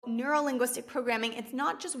neurolinguistic programming, it's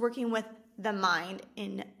not just working with the mind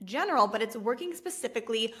in general, but it's working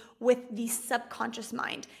specifically with the subconscious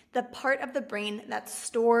mind, the part of the brain that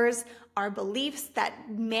stores our beliefs, that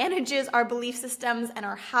manages our belief systems and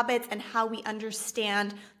our habits and how we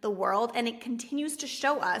understand the world. And it continues to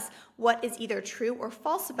show us what is either true or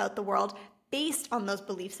false about the world based on those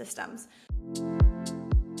belief systems.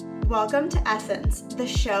 Welcome to Essence, the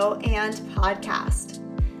show and podcast.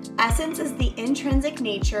 Essence is the intrinsic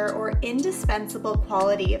nature or indispensable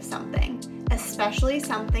quality of something, especially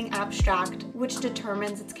something abstract, which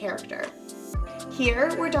determines its character.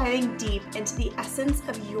 Here, we're diving deep into the essence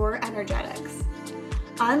of your energetics,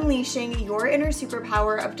 unleashing your inner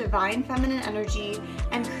superpower of divine feminine energy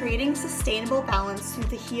and creating sustainable balance through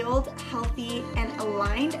the healed, healthy, and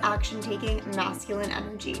aligned action-taking masculine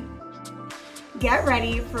energy. Get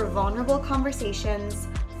ready for vulnerable conversations,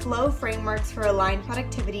 flow frameworks for aligned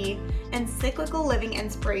productivity, and cyclical living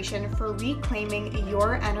inspiration for reclaiming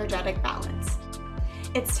your energetic balance.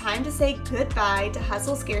 It's time to say goodbye to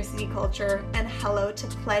hustle scarcity culture and hello to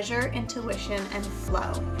pleasure, intuition, and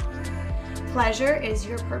flow. Pleasure is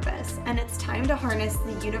your purpose, and it's time to harness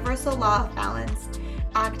the universal law of balance,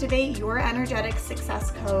 activate your energetic success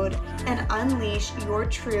code, and unleash your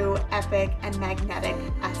true, epic, and magnetic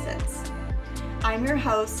essence. I'm your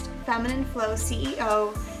host, Feminine Flow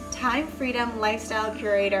CEO, Time Freedom Lifestyle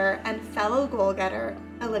Curator, and fellow goal getter,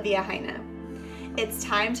 Olivia Heine. It's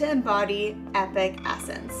time to embody epic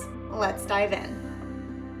essence. Let's dive in.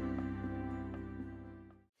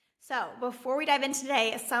 So before we dive in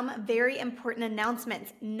today, some very important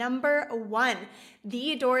announcements. Number one,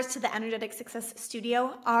 the doors to the Energetic Success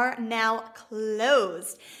Studio are now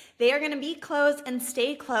closed. They are going to be closed and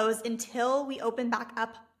stay closed until we open back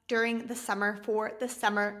up during the summer for the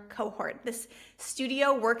summer cohort. This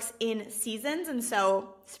studio works in seasons, and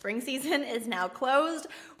so spring season is now closed.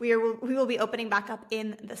 We will be opening back up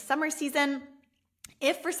in the summer season.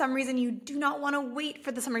 If for some reason you do not want to wait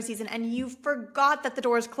for the summer season and you forgot that the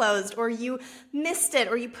doors closed, or you missed it,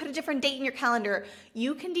 or you put a different date in your calendar,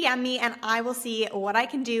 you can DM me and I will see what I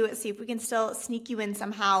can do, see if we can still sneak you in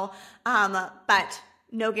somehow, but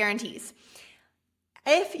no guarantees.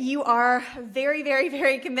 If you are very, very,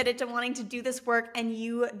 very committed to wanting to do this work and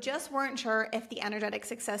you just weren't sure if the Energetic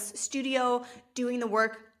Success Studio, doing the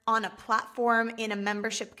work on a platform in a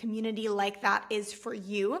membership community like that is for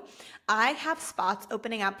you, I have spots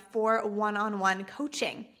opening up for one-on-one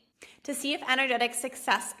coaching. To see if Energetic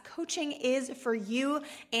Success Coaching is for you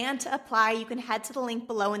and to apply, you can head to the link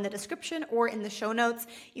below in the description or in the show notes.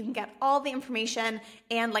 You can get all the information,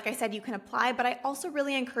 and like I said, you can apply, but I also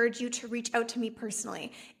really encourage you to reach out to me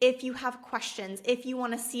personally. If you have questions, if you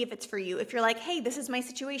want to see if it's for you, if you're like, hey, this is my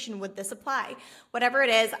situation, would this apply? Whatever it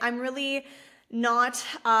is, I'm really not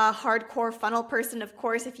a hardcore funnel person. Of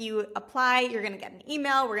course, if you apply, you're going to get an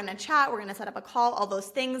email, we're going to chat, we're going to set up a call, all those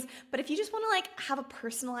things. But if you just want to have a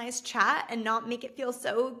personalized chat and not make it feel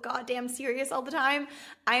so goddamn serious all the time,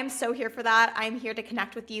 I am so here for that. I'm here to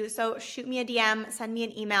connect with you. So shoot me a DM, send me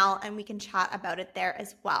an email, and we can chat about it there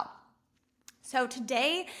as well. So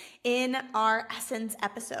today in our Essence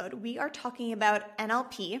episode, we are talking about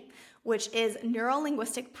NLP, which is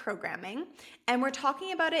Neurolinguistic programming, and we're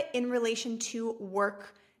talking about it in relation to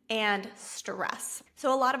work and stress.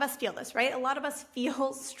 So a lot of us feel this, right? A lot of us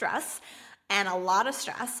feel stress and a lot of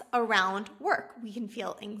stress around work. We can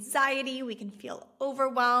feel anxiety, we can feel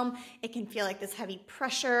overwhelm, it can feel like this heavy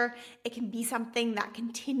pressure, it can be something that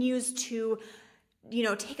continues to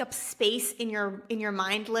take up space in your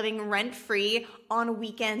mind, living rent free on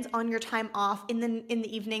weekends, on your time off, in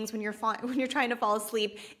the evenings when you're trying to fall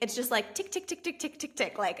asleep. It's just like tick tick tick tick tick tick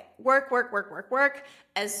tick, like work,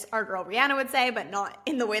 as our girl Rihanna would say, but not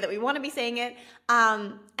in the way that we want to be saying it.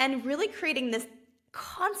 And really creating this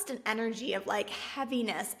constant energy of like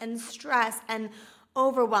heaviness and stress and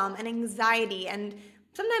overwhelm and anxiety, and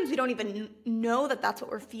sometimes we don't even know that that's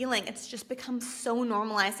what we're feeling. It's just become so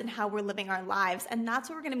normalized in how we're living our lives. And that's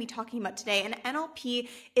what we're going to be talking about today. And NLP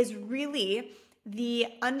is really the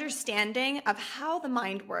understanding of how the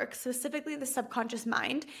mind works, specifically the subconscious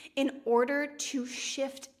mind, in order to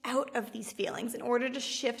shift out of these feelings, in order to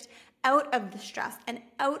shift out of the stress and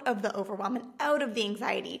out of the overwhelm and out of the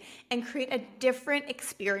anxiety and create a different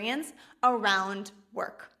experience around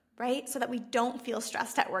work. Right? So that we don't feel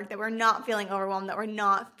stressed at work, that we're not feeling overwhelmed, that we're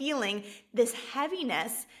not feeling this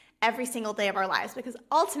heaviness every single day of our lives. Because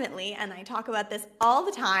ultimately, and I talk about this all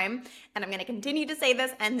the time, and I'm going to continue to say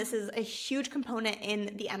this, and this is a huge component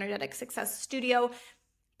in the Energetic Success Studio,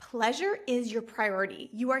 pleasure is your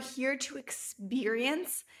priority. You are here to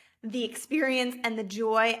experience the experience and the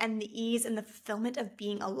joy and the ease and the fulfillment of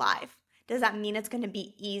being alive. Does that mean it's going to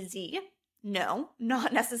be easy? No,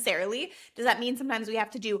 not necessarily. Does that mean sometimes we have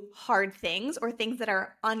to do hard things or things that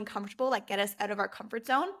are uncomfortable, like get us out of our comfort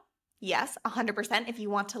zone? Yes, 100% if you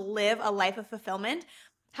want to live a life of fulfillment.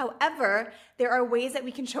 However, there are ways that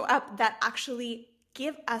we can show up that actually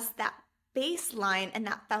give us that baseline and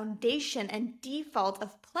that foundation and default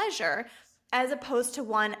of pleasure, as opposed to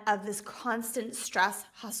one of this constant stress,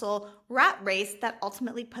 hustle, rat race that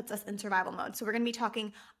ultimately puts us in survival mode. So we're going to be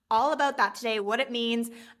talking all about that today, what it means.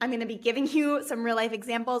 I'm going to be giving you some real life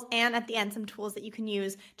examples and at the end some tools that you can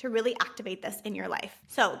use to really activate this in your life.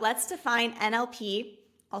 So let's define NLP,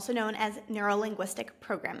 also known as Neurolinguistic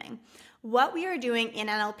programming. What we are doing in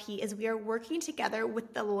NLP is we are working together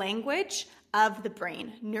with the language of the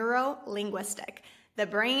brain, Neurolinguistic, the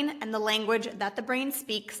brain and the language that the brain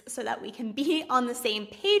speaks, so that we can be on the same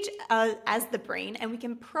page as the brain, and we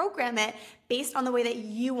can program it based on the way that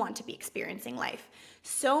you want to be experiencing life.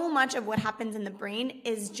 So much of what happens in the brain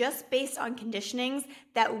is just based on conditionings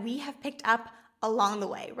that we have picked up along the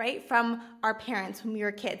way, right? From our parents when we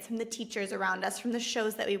were kids, from the teachers around us, from the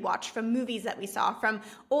shows that we watched, from movies that we saw, from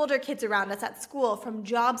older kids around us at school, from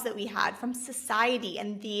jobs that we had, from society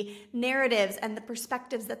and the narratives and the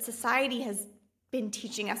perspectives that society has been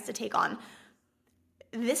teaching us to take on.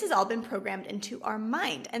 This has all been programmed into our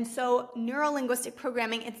mind. And so neurolinguistic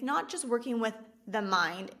programming, it's not just working with the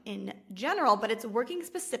mind in general, but it's working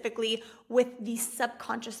specifically with the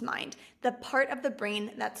subconscious mind, the part of the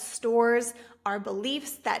brain that stores our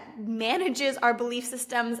beliefs, that manages our belief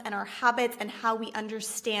systems and our habits and how we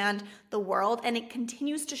understand the world. And it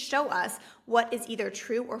continues to show us what is either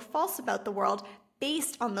true or false about the world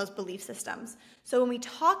based on those belief systems. So when we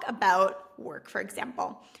talk about work, for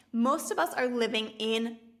example, most of us are living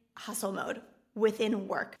in hustle mode within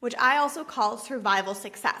work, which I also call survival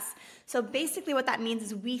success. So basically what that means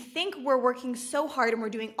is we think we're working so hard and we're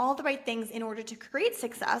doing all the right things in order to create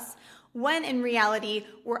success, when in reality,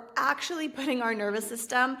 we're actually putting our nervous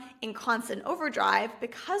system in constant overdrive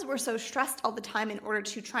because we're so stressed all the time in order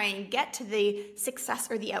to try and get to the success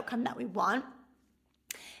or the outcome that we want.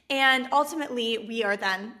 And ultimately, we are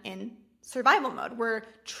then in survival mode. We're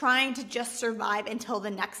trying to just survive until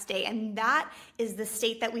the next day. And that is the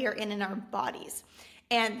state that we are in our bodies.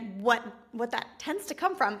 And what that tends to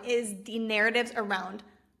come from is the narratives around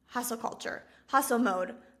hustle culture, hustle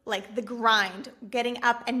mode, like the grind, getting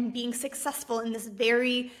up and being successful in this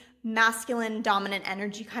very masculine, dominant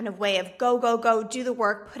energy kind of way of go, go, go, do the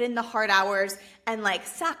work, put in the hard hours, and like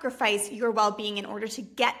sacrifice your well-being in order to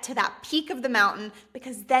get to that peak of the mountain,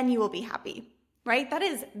 because then you will be happy. Right?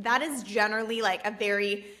 That is generally like a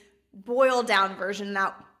very boiled down version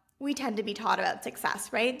that we tend to be taught about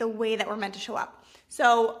success, right? The way that we're meant to show up.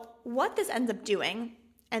 So what this ends up doing,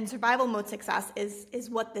 and survival mode success is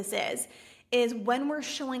what this is when we're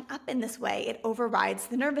showing up in this way, it overrides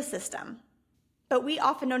the nervous system. But we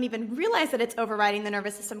often don't even realize that it's overriding the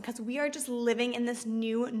nervous system because we are just living in this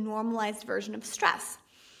new normalized version of stress.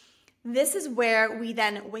 This is where we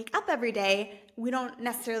then wake up every day. We don't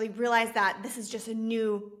necessarily realize that this is just a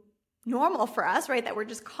new normal for us, right? That we're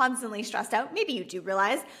just constantly stressed out. Maybe you do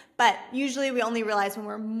realize, but usually we only realize when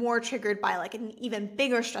we're more triggered by like an even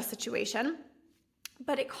bigger stress situation.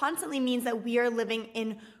 But it constantly means that we are living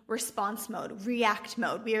in response mode, react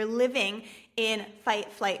mode. We are living in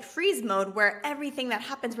fight, flight, freeze mode, where everything that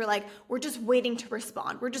happens, we're just waiting to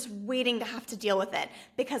respond. We're just waiting to have to deal with it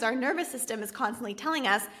because our nervous system is constantly telling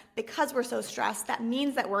us, because we're so stressed, that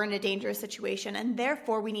means that we're in a dangerous situation, and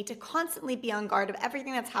therefore we need to constantly be on guard of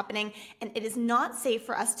everything that's happening. And it is not safe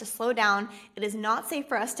for us to slow down. It is not safe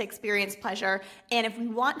for us to experience pleasure. And if we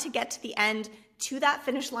want to get to the end, to that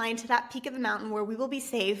finish line, to that peak of the mountain where we will be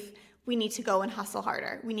safe, we need to go and hustle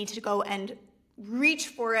harder. We need to go and reach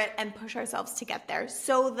for it and push ourselves to get there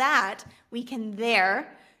so that we can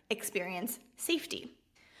there experience safety.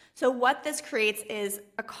 So what this creates is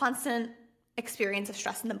a constant experience of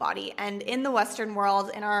stress in the body. And in the Western world,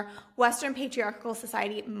 in our Western patriarchal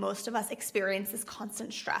society, most of us experience this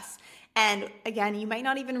constant stress. And again, you might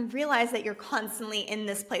not even realize that you're constantly in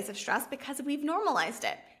this place of stress because we've normalized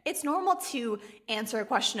it. It's normal to answer a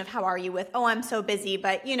question of how are you with, oh, I'm so busy,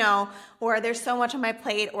 but or there's so much on my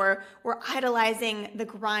plate, or we're idolizing the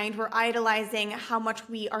grind, we're idolizing how much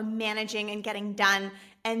we are managing and getting done.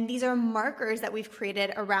 And these are markers that we've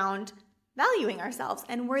created around valuing ourselves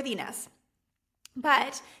and worthiness.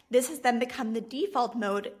 But this has then become the default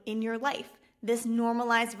mode in your life, this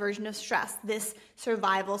normalized version of stress, this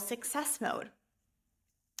survival success mode.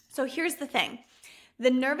 So here's the thing. The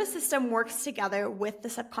nervous system works together with the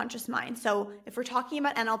subconscious mind. So if we're talking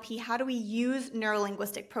about NLP, how do we use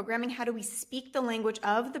neurolinguistic programming? How do we speak the language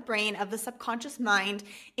of the brain, of the subconscious mind,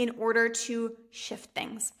 in order to shift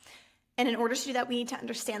things? And in order to do that, we need to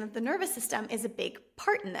understand that the nervous system is a big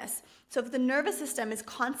part in this. So if the nervous system is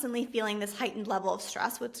constantly feeling this heightened level of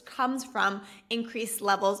stress, which comes from increased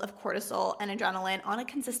levels of cortisol and adrenaline on a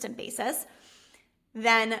consistent basis,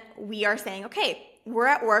 then we are saying, okay, we're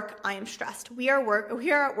at work, I am stressed. We are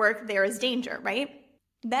at work, there is danger, right?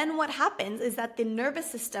 Then what happens is that the nervous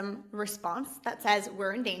system response that says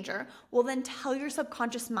we're in danger will then tell your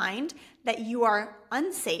subconscious mind that you are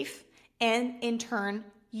unsafe, and in turn,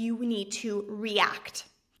 you need to react.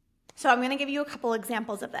 So I'm going to give you a couple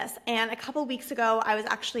examples of this. And a couple weeks ago, I was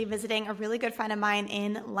actually visiting a really good friend of mine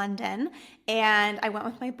in London, and I went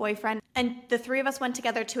with my boyfriend, and the three of us went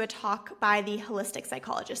together to a talk by the holistic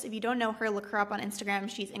psychologist. If you don't know her, look her up on Instagram.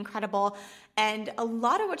 She's incredible. And a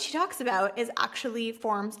lot of what she talks about is actually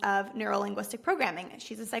forms of neurolinguistic programming.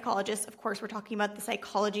 She's a psychologist. Of course, we're talking about the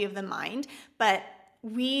psychology of the mind, but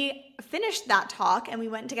we finished that talk and we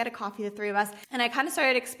went to get a coffee, the three of us, and I kind of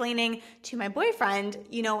started explaining to my boyfriend,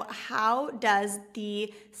 how does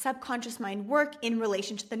the subconscious mind work in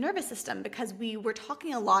relation to the nervous system? Because we were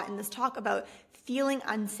talking a lot in this talk about feeling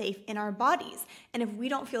unsafe in our bodies. And if we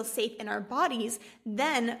don't feel safe in our bodies,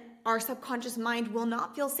 then our subconscious mind will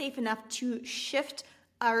not feel safe enough to shift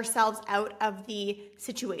ourselves out of the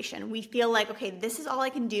situation. We feel like, okay, this is all I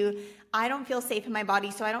can do. I don't feel safe in my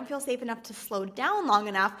body, so I don't feel safe enough to slow down long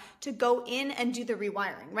enough to go in and do the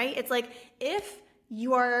rewiring, right? It's like if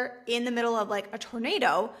you are in the middle of like a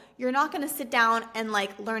tornado, you're not going to sit down and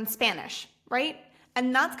like learn Spanish, right?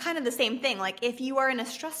 And that's kind of the same thing. Like if you are in a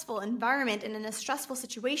stressful environment and in a stressful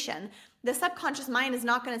situation, the subconscious mind is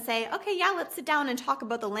not going to say, okay, yeah, let's sit down and talk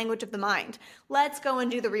about the language of the mind. Let's go and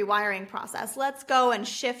do the rewiring process. Let's go and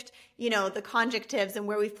shift, the conjunctives and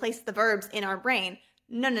where we've placed the verbs in our brain.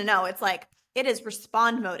 No. It's like, it is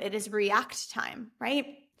respond mode. It is react time, right?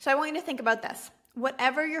 So I want you to think about this.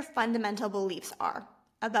 Whatever your fundamental beliefs are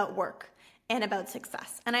about work and about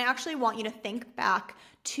success, and I actually want you to think back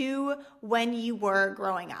to when you were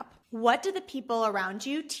growing up. What did the people around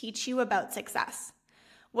you teach you about success?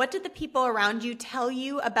 What did the people around you tell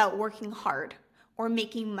you about working hard or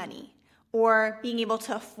making money or being able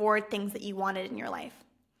to afford things that you wanted in your life?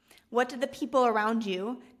 What did the people around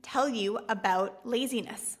you tell you about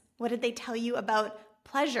laziness? What did they tell you about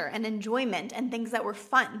pleasure and enjoyment and things that were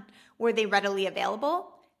fun? Were they readily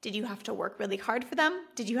available? Did you have to work really hard for them?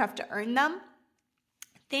 Did you have to earn them?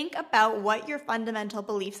 Think about what your fundamental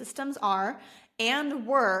belief systems are and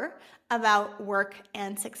were about work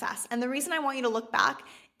and success. And the reason I want you to look back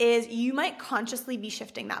is you might consciously be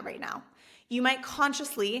shifting that right now. You might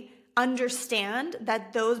consciously understand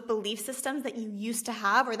that those belief systems that you used to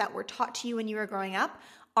have or that were taught to you when you were growing up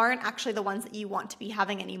aren't actually the ones that you want to be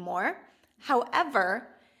having anymore. However,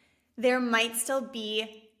 there might still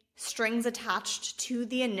be strings attached to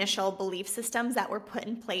the initial belief systems that were put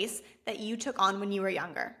in place that you took on when you were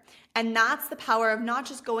younger. And that's the power of not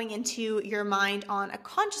just going into your mind on a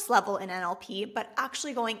conscious level in NLP, but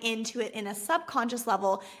actually going into it in a subconscious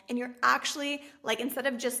level. And you're actually like, instead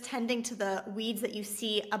of just tending to the weeds that you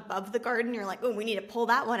see above the garden, you're like, oh, we need to pull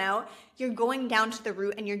that one out. You're going down to the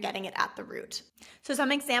root and you're getting it at the root. So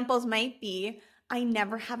some examples might be, I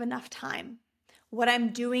never have enough time. What I'm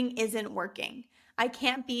doing isn't working. I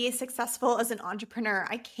can't be successful as an entrepreneur.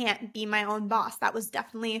 I can't be my own boss. That was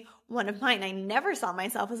definitely one of mine. I never saw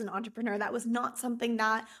myself as an entrepreneur. That was not something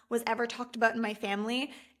that was ever talked about in my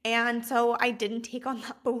family. And so I didn't take on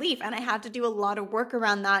that belief. And I had to do a lot of work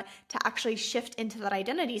around that to actually shift into that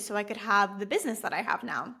identity so I could have the business that I have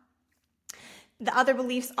now. The other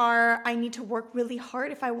beliefs are, I need to work really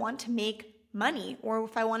hard if I want to make money, or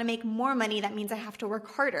if I want to make more money, that means I have to work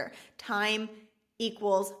harder. Time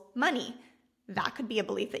equals money. That could be a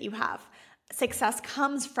belief that you have. Success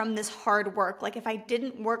comes from this hard work. Like if I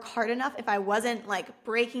didn't work hard enough, if I wasn't like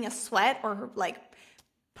breaking a sweat or like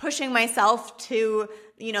pushing myself to,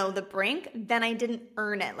 the brink, then I didn't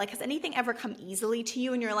earn it. Like, has anything ever come easily to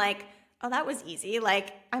you and you're like, oh, that was easy.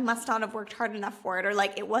 Like I must not have worked hard enough for it. Or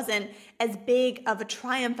like it wasn't as big of a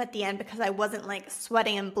triumph at the end because I wasn't like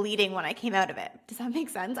sweating and bleeding when I came out of it. Does that make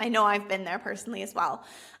sense? I know I've been there personally as well.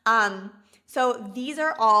 So these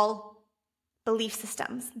are all belief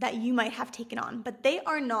systems that you might have taken on, but they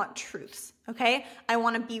are not truths, okay? I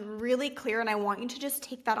want to be really clear, and I want you to just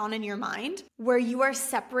take that on in your mind, where you are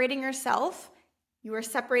separating yourself, you are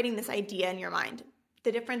separating this idea in your mind.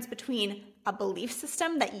 The difference between a belief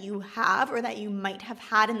system that you have or that you might have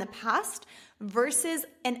had in the past versus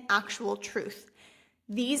an actual truth.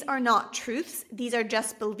 These are not truths. These are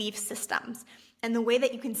just belief systems. And the way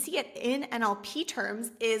that you can see it in NLP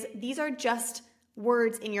terms is these are just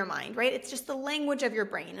words in your mind, right? It's just the language of your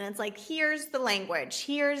brain. And it's like, here's the language,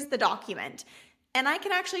 here's the document. And I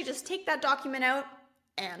can actually just take that document out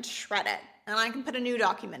and shred it. And I can put a new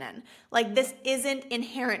document in. Like, this isn't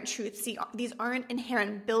inherent truth. See, these aren't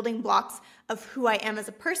inherent building blocks of who I am as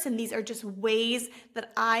a person. These are just ways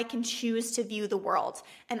that I can choose to view the world.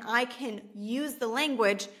 And I can use the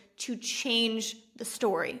language to change the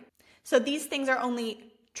story. So these things are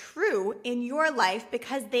only true in your life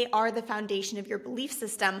because they are the foundation of your belief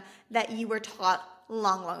system that you were taught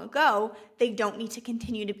long, long ago. They don't need to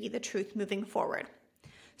continue to be the truth moving forward.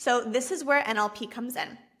 So this is where NLP comes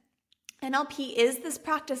in. NLP is this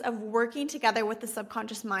practice of working together with the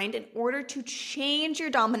subconscious mind in order to change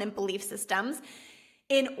your dominant belief systems,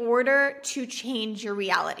 in order to change your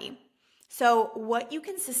reality. So what you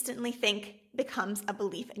consistently think becomes a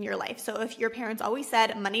belief in your life. So if your parents always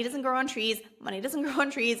said, money doesn't grow on trees, money doesn't grow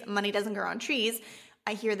on trees, money doesn't grow on trees,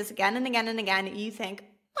 I hear this again and again and again, you think,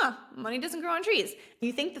 money doesn't grow on trees.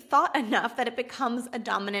 You think the thought enough that it becomes a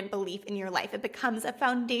dominant belief in your life. It becomes a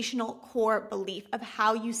foundational core belief of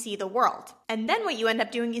how you see the world. And then what you end up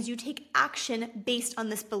doing is you take action based on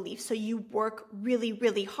this belief. So you work really,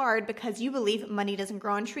 really hard because you believe money doesn't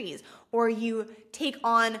grow on trees. Or you take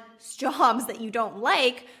on jobs that you don't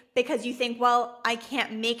like because you think, well, I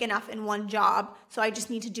can't make enough in one job, so I just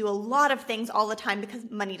need to do a lot of things all the time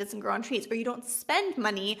because money doesn't grow on trees. Or you don't spend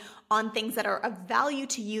money on things that are of value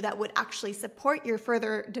to you that would actually support your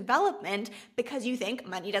further development because you think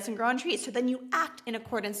money doesn't grow on trees. So then you act in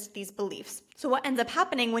accordance to these beliefs. So what ends up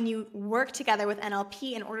happening when you work together with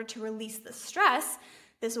NLP in order to release the stress,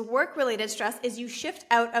 this work-related stress, is you shift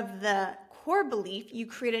out of the core belief, you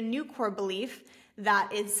create a new core belief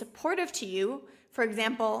that is supportive to you. For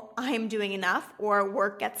example, I am doing enough, or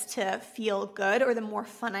work gets to feel good, or the more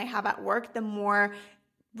fun I have at work, the more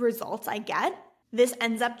results I get. This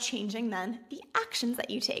ends up changing then the actions that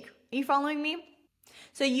you take. Are you following me?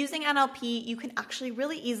 So using NLP, you can actually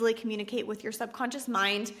really easily communicate with your subconscious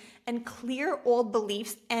mind and clear old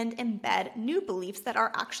beliefs and embed new beliefs that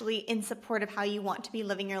are actually in support of how you want to be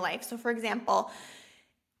living your life. So for example,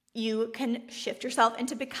 you can shift yourself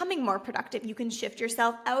into becoming more productive. You can shift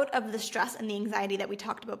yourself out of the stress and the anxiety that we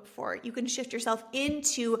talked about before. You can shift yourself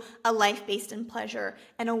into a life based in pleasure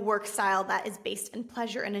and a work style that is based in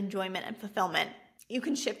pleasure and enjoyment and fulfillment. You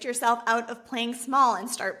can shift yourself out of playing small and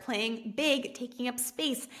start playing big, taking up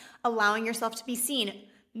space, allowing yourself to be seen,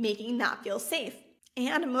 making that feel safe.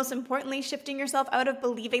 And most importantly, shifting yourself out of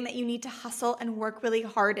believing that you need to hustle and work really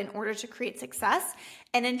hard in order to create success,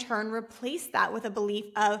 and in turn replace that with a belief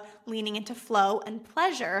of leaning into flow and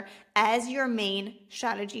pleasure as your main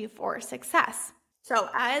strategy for success. So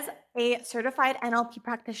as a certified NLP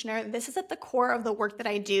practitioner, this is at the core of the work that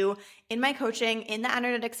I do in my coaching in the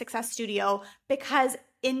Energetic Success Studio, because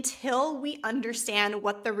until we understand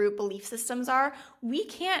what the root belief systems are, we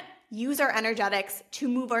can't use our energetics to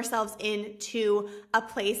move ourselves into a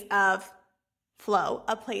place of flow,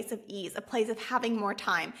 a place of ease, a place of having more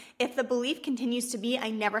time. If the belief continues to be, I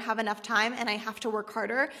never have enough time and I have to work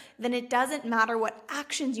harder, then it doesn't matter what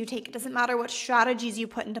actions you take. It doesn't matter what strategies you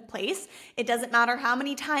put into place. It doesn't matter how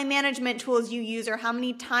many time management tools you use or how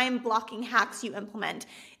many time blocking hacks you implement.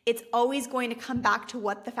 It's always going to come back to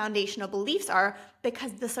what the foundational beliefs are,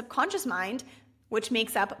 because the subconscious mind, which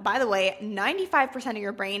makes up, by the way, 95% of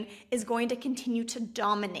your brain, is going to continue to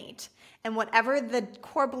dominate. And whatever the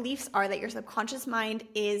core beliefs are that your subconscious mind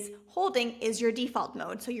is holding is your default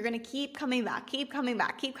mode. So you're going to keep coming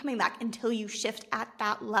back until you shift at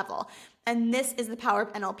that level. And this is the power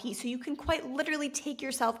of NLP. So you can quite literally take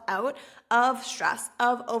yourself out of stress,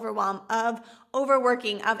 of overwhelm, of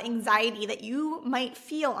overworking, of anxiety that you might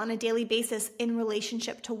feel on a daily basis in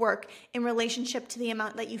relationship to work, in relationship to the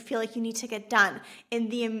amount that you feel like you need to get done, in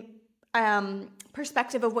the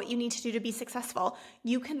perspective of what you need to do to be successful.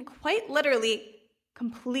 You can quite literally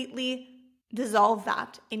completely dissolve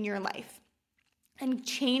that in your life and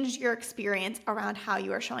change your experience around how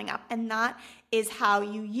you are showing up. And that is how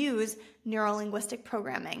you use neurolinguistic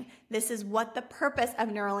programming. This is what the purpose of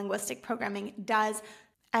neurolinguistic programming does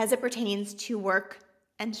as it pertains to work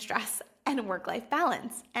and stress and work-life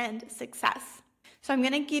balance and success. So I'm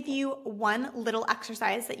going to give you one little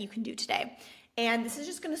exercise that you can do today. And this is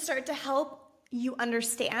just going to start to help you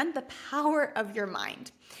understand the power of your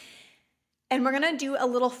mind. And we're going to do a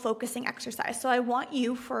little focusing exercise. So I want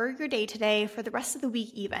you, for your day today, for the rest of the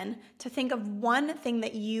week even, to think of one thing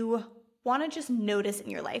that you want to just notice in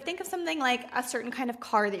your life. Think of something like a certain kind of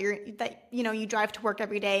car that you drive to work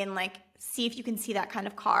every day, and like see if you can see that kind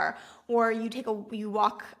of car. Or you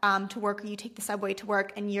walk to work, or you take the subway to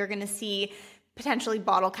work, and you're going to see potentially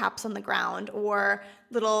bottle caps on the ground, or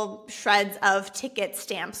little shreds of ticket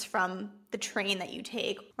stamps from the train that you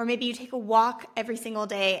take. Or maybe you take a walk every single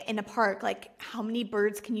day in a park. Like, how many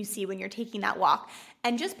birds can you see when you're taking that walk?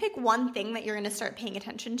 And just pick one thing that you're going to start paying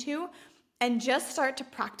attention to, and just start to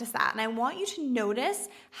practice that. And I want you to notice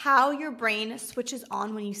how your brain switches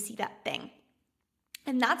on when you see that thing.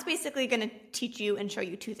 And that's basically going to teach you and show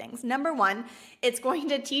you two things. Number one, it's going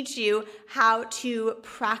to teach you how to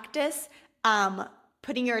practice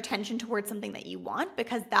putting your attention towards something that you want,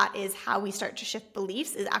 because that is how we start to shift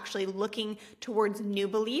beliefs, is actually looking towards new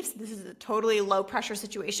beliefs. This is a totally low pressure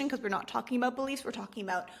situation because we're not talking about beliefs, we're talking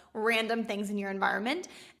about random things in your environment.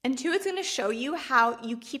 And two, it's going to show you how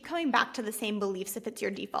you keep coming back to the same beliefs if it's your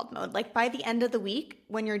default mode. Like by the end of the week,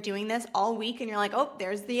 when you're doing this all week and you're like, oh,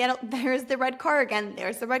 there's the red car again,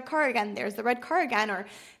 there's the red car again, there's the red car again, or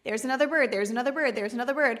there's another bird, there's another bird, there's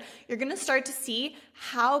another bird. You're going to start to see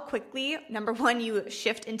how quickly, number one, you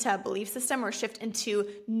shift into a belief system or shift into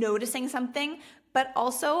noticing something, but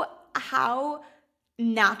also how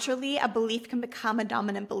naturally a belief can become a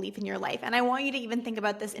dominant belief in your life. And I want you to even think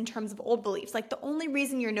about this in terms of old beliefs. Like the only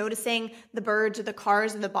reason you're noticing the birds or the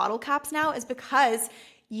cars or the bottle caps now is because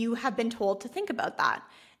you have been told to think about that.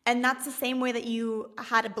 And that's the same way that you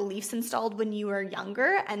had a beliefs installed when you were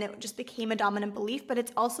younger and it just became a dominant belief, but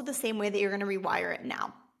it's also the same way that you're going to rewire it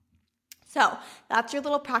now. So that's your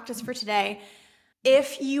little practice for today.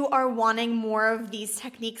 If you are wanting more of these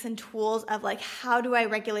techniques and tools of like, how do I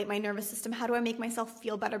regulate my nervous system? How do I make myself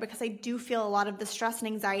feel better? Because I do feel a lot of the stress and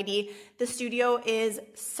anxiety. The studio is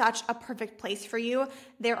such a perfect place for you.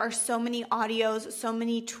 There are so many audios, so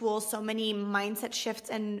many tools, so many mindset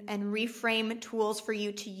shifts and reframe tools for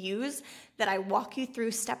you to use that I walk you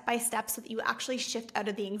through step by step so that you actually shift out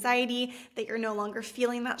of the anxiety, that you're no longer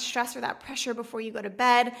feeling that stress or that pressure before you go to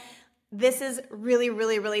bed. This is really,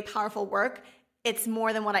 really, really powerful work. It's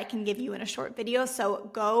more than what I can give you in a short video. So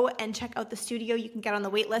go and check out the studio. You can get on the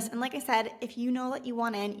wait list. And like I said, if you know that you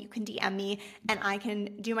want in, you can DM me and I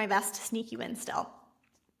can do my best to sneak you in still.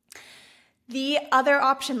 The other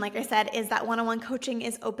option, like I said, is that one-on-one coaching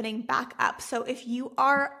is opening back up. So if you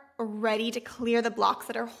are ready to clear the blocks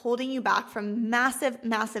that are holding you back from massive,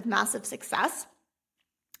 massive, massive success,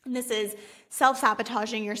 and this is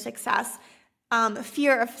self-sabotaging your success,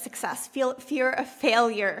 fear of success, fear of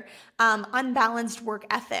failure, unbalanced work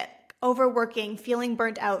ethic, overworking, feeling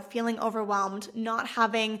burnt out, feeling overwhelmed, not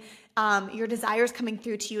having your desires coming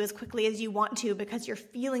through to you as quickly as you want to because you're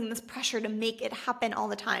feeling this pressure to make it happen all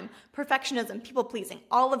the time, perfectionism, people pleasing.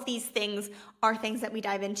 All of these things are things that we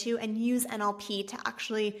dive into and use NLP to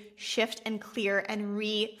actually shift and clear and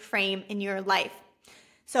reframe in your life.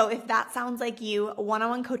 So if that sounds like you,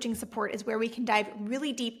 one-on-one coaching support is where we can dive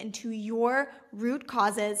really deep into your root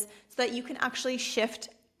causes so that you can actually shift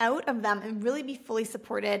out of them and really be fully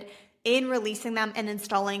supported in releasing them and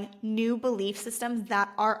installing new belief systems that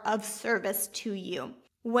are of service to you.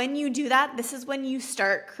 When you do that, this is when you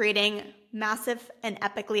start creating massive and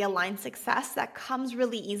epically aligned success that comes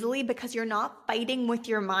really easily because you're not fighting with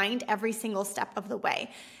your mind every single step of the way.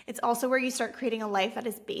 It's also where you start creating a life that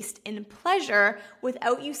is based in pleasure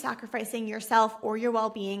without you sacrificing yourself or your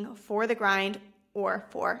well-being for the grind or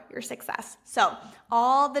for your success. So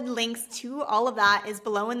all the links to all of that is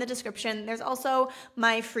below in the description. There's also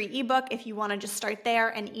my free ebook if you want to just start there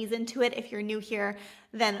and ease into it. If you're new here,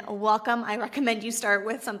 then welcome. I recommend you start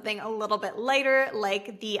with something a little bit lighter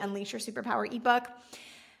like the Unleash Your Superpower ebook.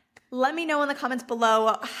 Let me know in the comments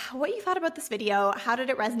below what you thought about this video. How did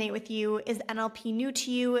it resonate with you? Is NLP new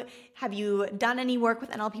to you? Have you done any work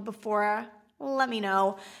with NLP before? Let me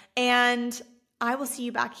know. And I will see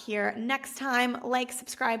you back here next time. Like,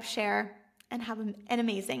 subscribe, share, and have an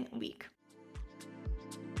amazing week.